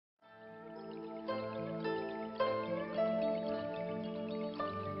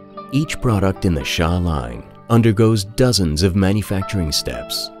Each product in the Sha line undergoes dozens of manufacturing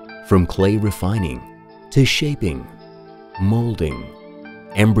steps, from clay refining to shaping, molding,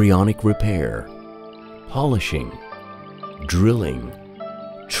 embryonic repair, polishing, drilling,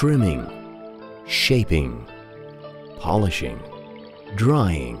 trimming, shaping, polishing,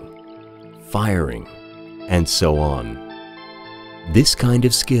 drying, firing, and so on. This kind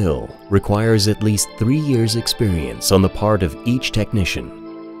of skill requires at least 3 years' experience on the part of each technician.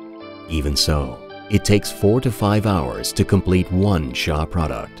 Even so, it takes 4 to 5 hours to complete one Sha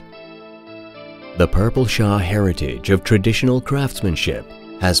product. The purple Sha heritage of traditional craftsmanship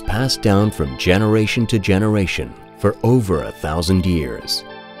has passed down from generation to generation for over 1,000 years.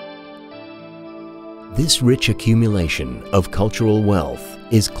 This rich accumulation of cultural wealth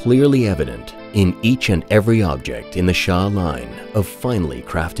is clearly evident in each and every object in the Sha line of finely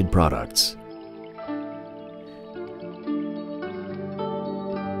crafted products.